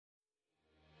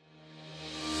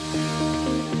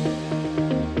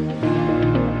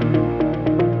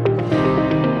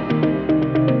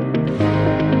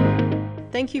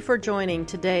Thank you for joining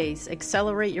today's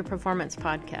Accelerate Your Performance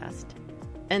podcast.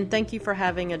 And thank you for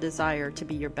having a desire to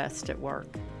be your best at work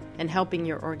and helping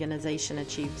your organization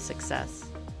achieve success.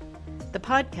 The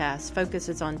podcast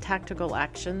focuses on tactical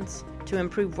actions to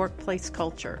improve workplace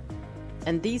culture,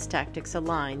 and these tactics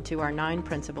align to our 9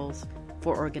 principles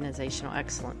for organizational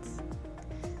excellence.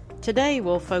 Today,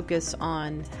 we'll focus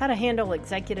on how to handle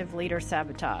executive leader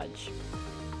sabotage.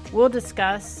 We'll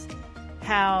discuss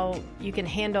how you can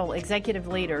handle executive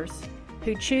leaders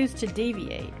who choose to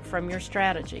deviate from your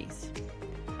strategies.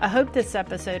 I hope this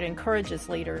episode encourages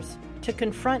leaders to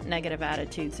confront negative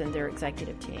attitudes in their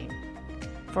executive team.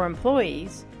 For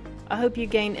employees, I hope you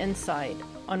gain insight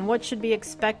on what should be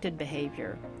expected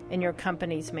behavior in your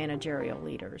company's managerial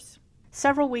leaders.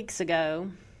 Several weeks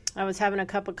ago, I was having a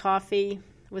cup of coffee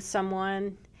with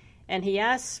someone, and he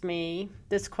asked me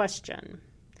this question: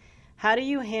 how do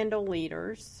you handle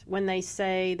leaders when they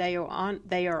say they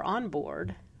are on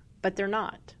board, but they're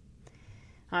not?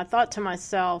 I thought to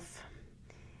myself,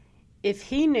 if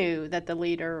he knew that the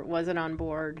leader wasn't on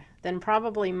board, then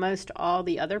probably most all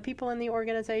the other people in the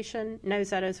organization knows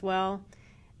that as well.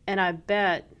 And I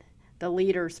bet the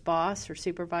leader's boss or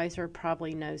supervisor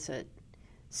probably knows it.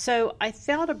 So I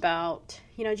thought about,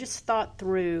 just thought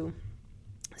through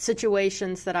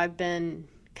situations that I've been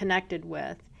connected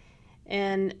with.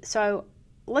 And so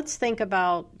let's think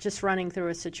about just running through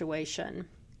a situation.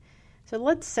 So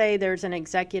let's say there's an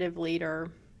executive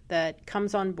leader that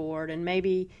comes on board, and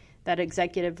maybe that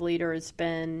executive leader has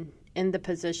been in the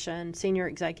position, senior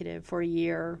executive, for a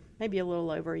year, maybe a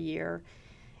little over a year.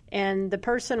 And the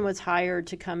person was hired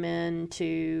to come in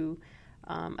to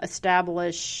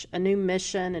establish a new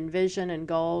mission and vision and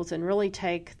goals and really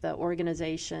take the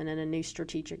organization in a new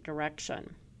strategic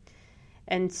direction.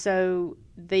 And so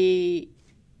the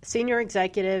senior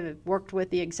executive worked with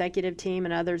the executive team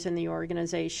and others in the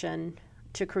organization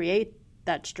to create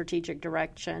that strategic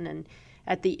direction. And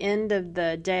at the end of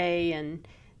the day and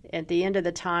at the end of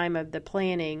the time of the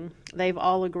planning, they've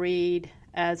all agreed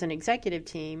as an executive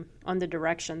team on the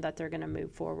direction that they're going to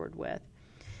move forward with.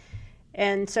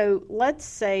 And so let's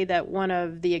say that one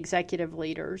of the executive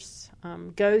leaders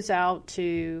goes out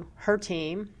to her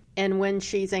team, and when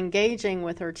she's engaging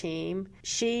with her team,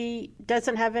 she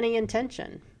doesn't have any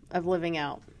intention of living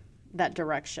out that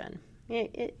direction.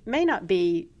 It may not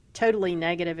be totally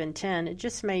negative intent. It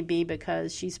just may be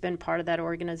because she's been part of that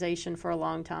organization for a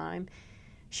long time.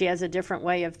 She has a different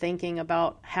way of thinking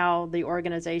about how the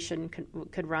organization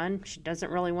could run. She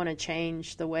doesn't really want to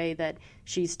change the way that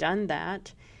she's done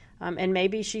that. And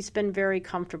maybe she's been very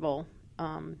comfortable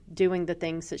doing the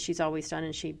things that she's always done,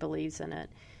 and she believes in it.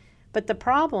 But the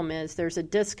problem is there's a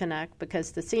disconnect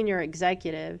because the senior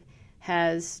executive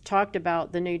has talked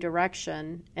about the new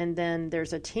direction, and then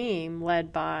there's a team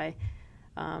led by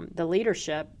the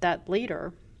leadership, that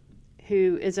leader,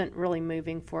 who isn't really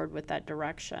moving forward with that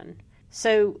direction.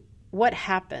 So what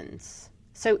happens?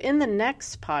 So in the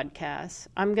next podcast,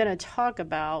 I'm going to talk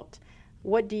about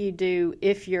what do you do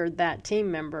if you're that team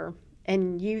member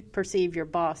and you perceive your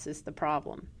boss as the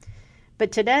problem.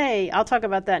 But today, I'll talk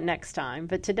about that next time.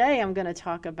 But today I'm going to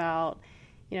talk about,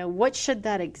 what should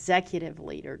that executive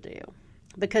leader do?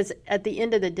 Because at the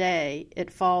end of the day,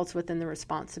 it falls within the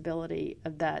responsibility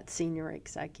of that senior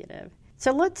executive.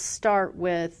 So let's start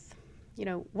with,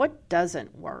 what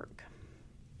doesn't work?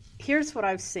 Here's what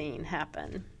I've seen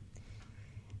happen.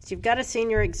 So you've got a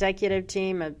senior executive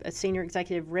team, a senior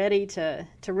executive ready to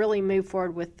really move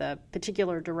forward with the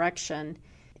particular direction.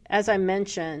 As I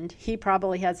mentioned, he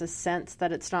probably has a sense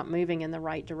that it's not moving in the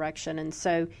right direction, and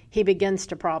so he begins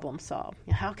to problem solve.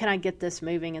 How can I get this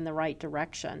moving in the right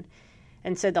direction?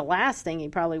 And so the last thing he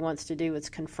probably wants to do is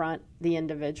confront the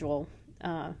individual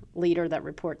leader that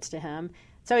reports to him.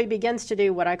 So he begins to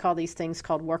do what I call these things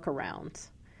called workarounds.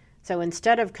 So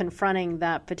instead of confronting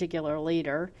that particular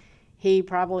leader, he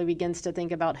probably begins to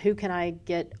think about who can I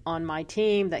get on my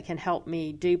team that can help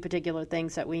me do particular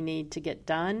things that we need to get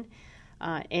done.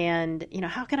 And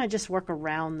how can I just work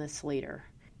around this leader?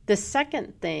 The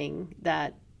second thing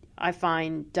that I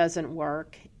find doesn't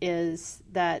work is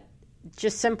that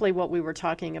just simply what we were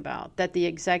talking about, that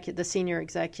the senior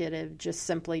executive just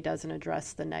simply doesn't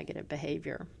address the negative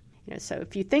behavior. So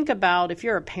if you think about, if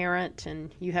you're a parent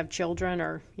and you have children,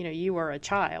 or, you were a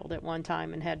child at one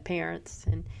time and had parents,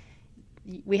 and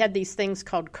we had these things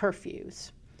called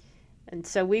curfews. And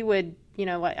so we would,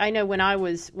 I know when I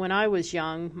was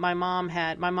young, my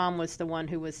mom was the one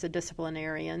who was the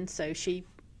disciplinarian. So she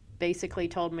basically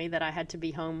told me that I had to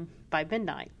be home by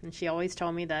midnight. And she always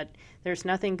told me that there's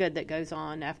nothing good that goes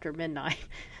on after midnight.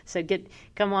 So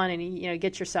come on and,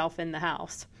 get yourself in the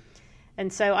house.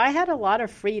 And so I had a lot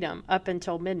of freedom up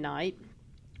until midnight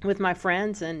with my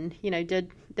friends, and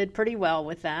did pretty well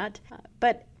with that.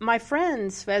 But my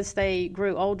friends, as they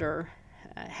grew older,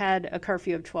 had a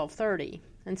curfew of 12:30,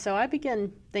 and so I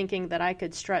began thinking that I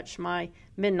could stretch my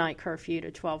midnight curfew to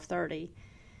 12:30.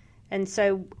 And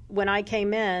so when I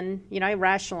came in, I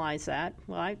rationalized that.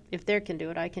 Well, if they can do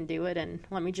it, I can do it, and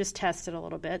let me just test it a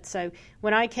little bit. So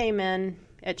when I came in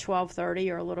at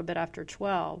 12:30 or a little bit after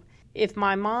 12, if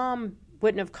my mom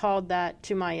wouldn't have called that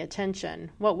to my attention,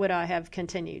 what would I have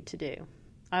continued to do?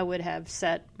 I would have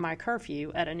set my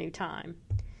curfew at a new time.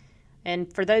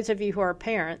 And for those of you who are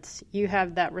parents, you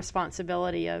have that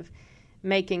responsibility of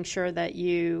making sure that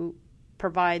you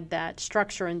provide that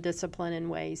structure and discipline in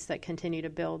ways that continue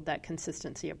to build that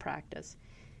consistency of practice.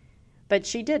 But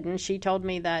she didn't. She told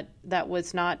me that that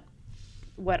was not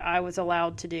what I was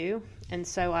allowed to do, and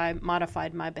so I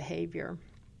modified my behavior.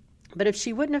 But if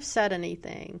she wouldn't have said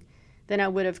anything, then I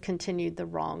would have continued the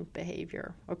wrong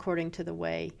behavior according to the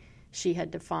way she had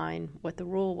defined what the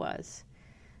rule was.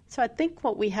 So I think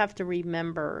what we have to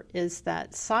remember is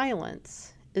that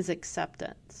silence is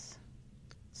acceptance.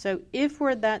 So if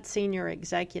we're that senior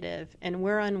executive and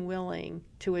we're unwilling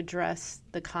to address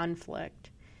the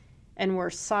conflict and we're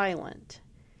silent,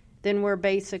 then we're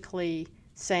basically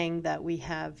saying that we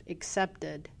have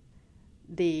accepted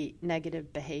the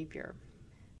negative behavior.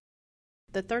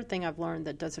 The third thing I've learned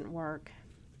that doesn't work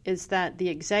is that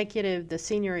the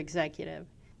senior executive,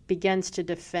 begins to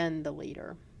defend the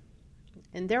leader.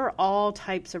 And there are all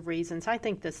types of reasons. I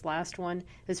think this last one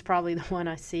is probably the one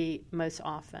I see most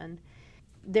often.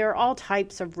 There are all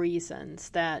types of reasons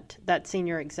that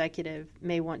senior executive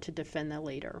may want to defend the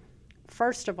leader.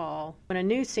 First of all, when a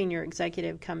new senior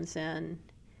executive comes in,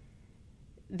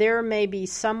 there may be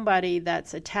somebody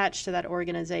that's attached to that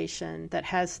organization that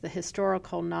has the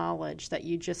historical knowledge that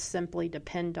you just simply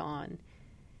depend on.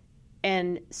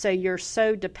 And so you're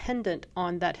so dependent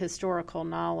on that historical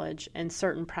knowledge and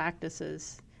certain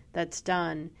practices that's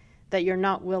done that you're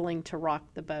not willing to rock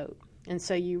the boat. And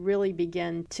so you really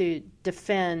begin to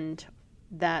defend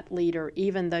that leader,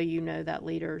 even though you know that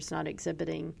leader is not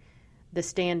exhibiting the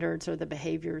standards or the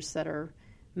behaviors that are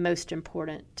most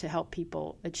important to help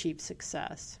people achieve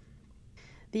success.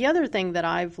 The other thing that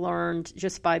I've learned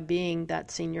just by being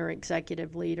that senior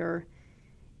executive leader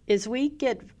is we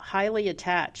get highly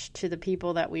attached to the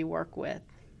people that we work with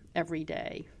every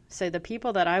day. So the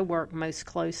people that I work most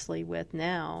closely with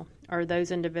now are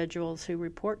those individuals who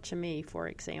report to me, for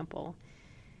example.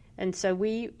 And so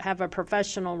we have a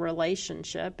professional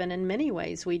relationship, and in many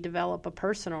ways we develop a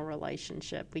personal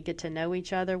relationship. We get to know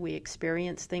each other, we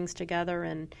experience things together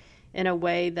in a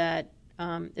way that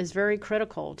is very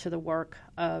critical to the work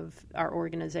of our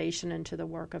organization and to the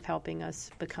work of helping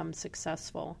us become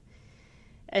successful.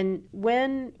 And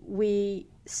when we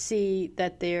see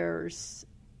that there's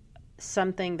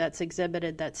something that's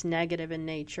exhibited that's negative in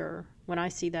nature, when I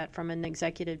see that from an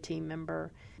executive team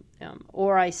member,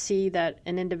 or I see that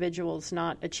an individual is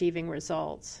not achieving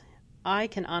results, I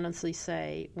can honestly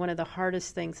say one of the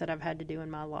hardest things that I've had to do in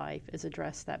my life is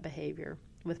address that behavior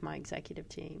with my executive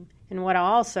team. And what I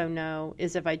also know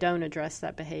is if I don't address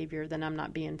that behavior, then I'm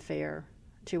not being fair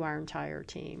to our entire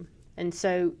team. And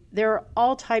so there are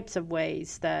all types of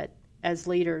ways that as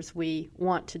leaders we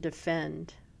want to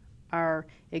defend our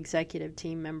executive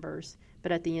team members,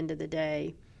 but at the end of the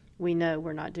day, we know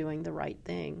we're not doing the right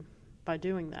thing by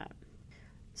doing that.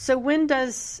 So when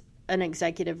does an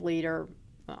executive leader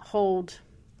hold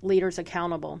leaders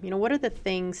accountable? What are the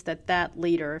things that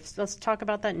leader, let's talk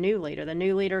about that new leader, the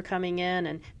new leader coming in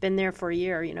and been there for a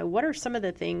year, what are some of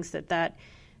the things that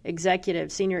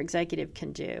senior executive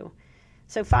can do?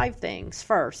 So 5 things.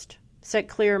 First, set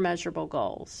clear, measurable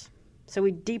goals. So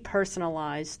we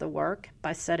depersonalize the work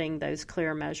by setting those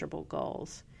clear, measurable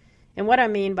goals. And what I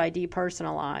mean by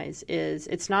depersonalize is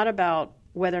it's not about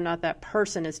whether or not that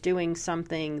person is doing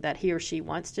something that he or she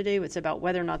wants to do. It's about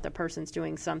whether or not the person's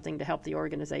doing something to help the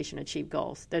organization achieve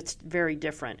goals. That's very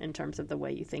different in terms of the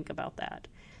way you think about that.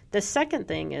 The second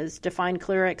thing is define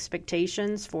clear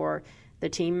expectations for the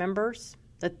team members.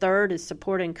 The third is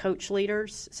support and coach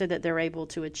leaders so that they're able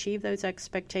to achieve those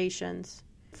expectations.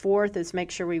 Fourth is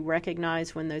make sure we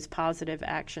recognize when those positive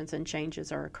actions and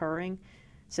changes are occurring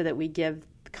so that we give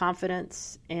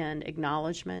confidence and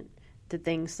acknowledgement to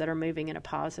things that are moving in a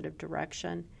positive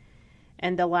direction.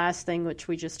 And the last thing, which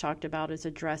we just talked about, is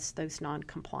address those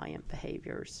non-compliant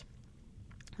behaviors.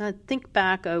 Think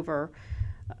back over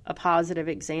a positive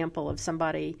example of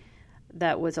somebody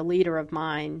that was a leader of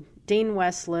mine. Dean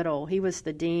Wes Little, he was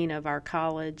the dean of our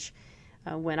college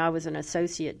when I was an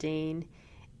associate dean,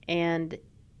 and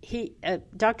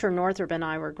Dr. Northrup and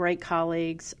I were great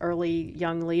colleagues, early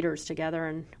young leaders together,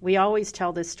 and we always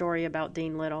tell this story about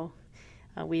Dean Little.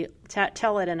 We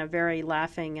tell it in a very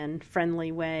laughing and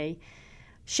friendly way.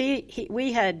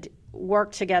 We had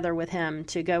worked together with him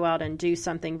to go out and do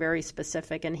something very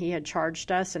specific, and he had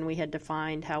charged us, and we had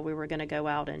defined how we were going to go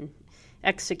out and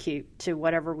execute to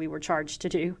whatever we were charged to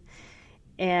do.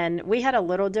 And we had a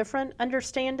little different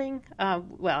understanding.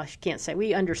 I can't say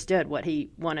we understood what he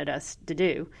wanted us to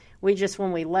do.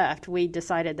 When we left, we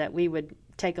decided that we would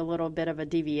take a little bit of a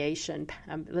deviation,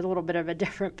 a little bit of a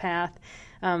different path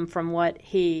from what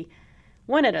he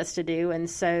wanted us to do. And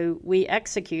so we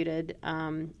executed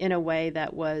in a way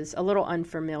that was a little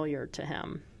unfamiliar to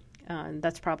him.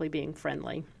 That's probably being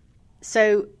friendly.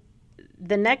 So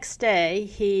the next day,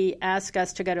 he asked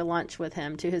us to go to lunch with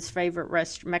him to his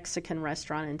favorite Mexican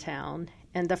restaurant in town.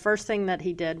 And the first thing that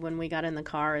he did when we got in the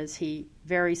car is he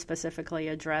very specifically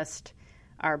addressed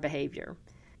our behavior.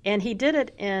 And he did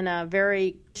it in a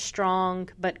very strong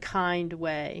but kind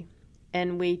way.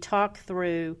 And we talked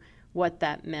through what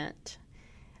that meant.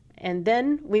 And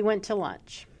then we went to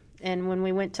lunch. And when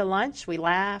we went to lunch, we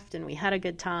laughed and we had a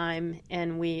good time,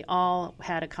 and we all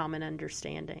had a common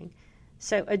understanding.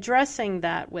 So addressing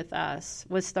that with us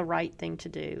was the right thing to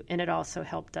do, and it also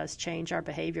helped us change our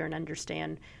behavior and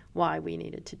understand why we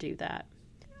needed to do that.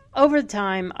 Over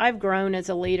time, I've grown as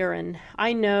a leader, and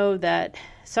I know that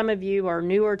some of you are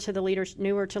newer to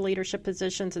leadership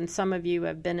positions, and some of you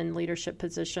have been in leadership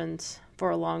positions for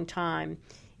a long time.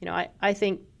 I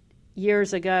think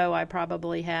years ago I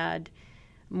probably had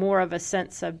more of a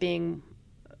sense of being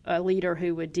a leader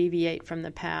who would deviate from the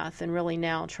path, and really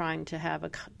now trying to have a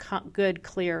good,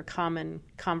 clear, common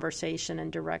conversation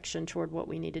and direction toward what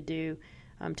we need to do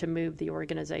to move the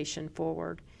organization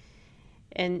forward.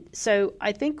 And so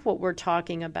I think what we're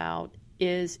talking about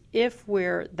is, if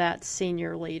we're that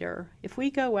senior leader, if we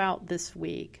go out this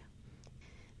week,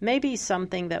 maybe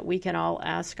something that we can all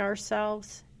ask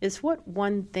ourselves is, what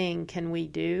one thing can we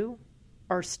do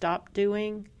or stop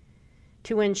doing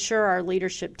to ensure our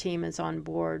leadership team is on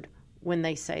board when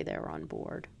they say they're on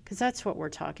board? Because that's what we're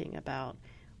talking about.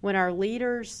 When our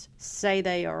leaders say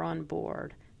they are on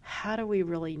board, how do we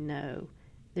really know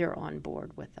they're on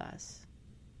board with us?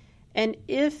 And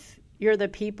if you're the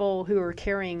people who are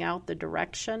carrying out the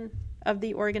direction of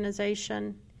the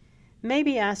organization,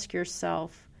 maybe ask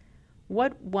yourself,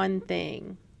 what one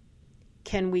thing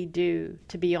can we do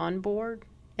to be on board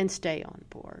and stay on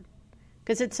board?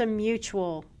 Because it's a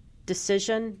mutual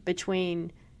decision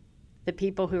between the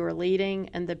people who are leading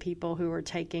and the people who are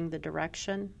taking the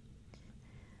direction.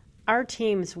 Our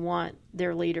teams want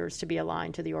their leaders to be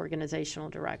aligned to the organizational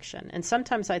direction. And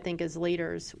sometimes I think as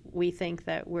leaders, we think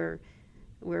that we're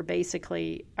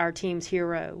basically our team's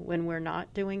hero when we're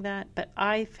not doing that. But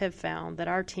I have found that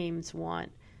our teams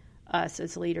want us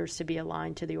as leaders to be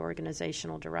aligned to the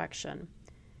organizational direction.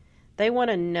 They want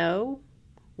to know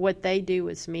what they do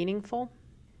is meaningful,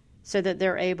 so that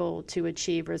they're able to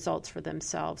achieve results for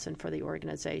themselves and for the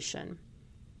organization.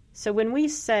 So when we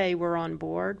say we're on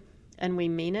board and we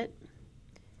mean it,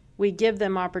 we give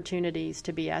them opportunities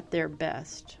to be at their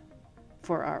best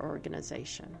for our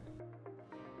organization.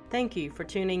 Thank you for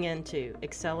tuning in to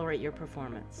Accelerate Your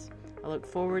Performance. I look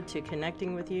forward to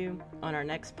connecting with you on our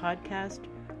next podcast,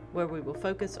 where we will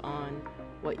focus on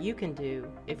what you can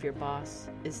do if your boss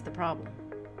is the problem.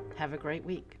 Have a great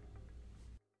week.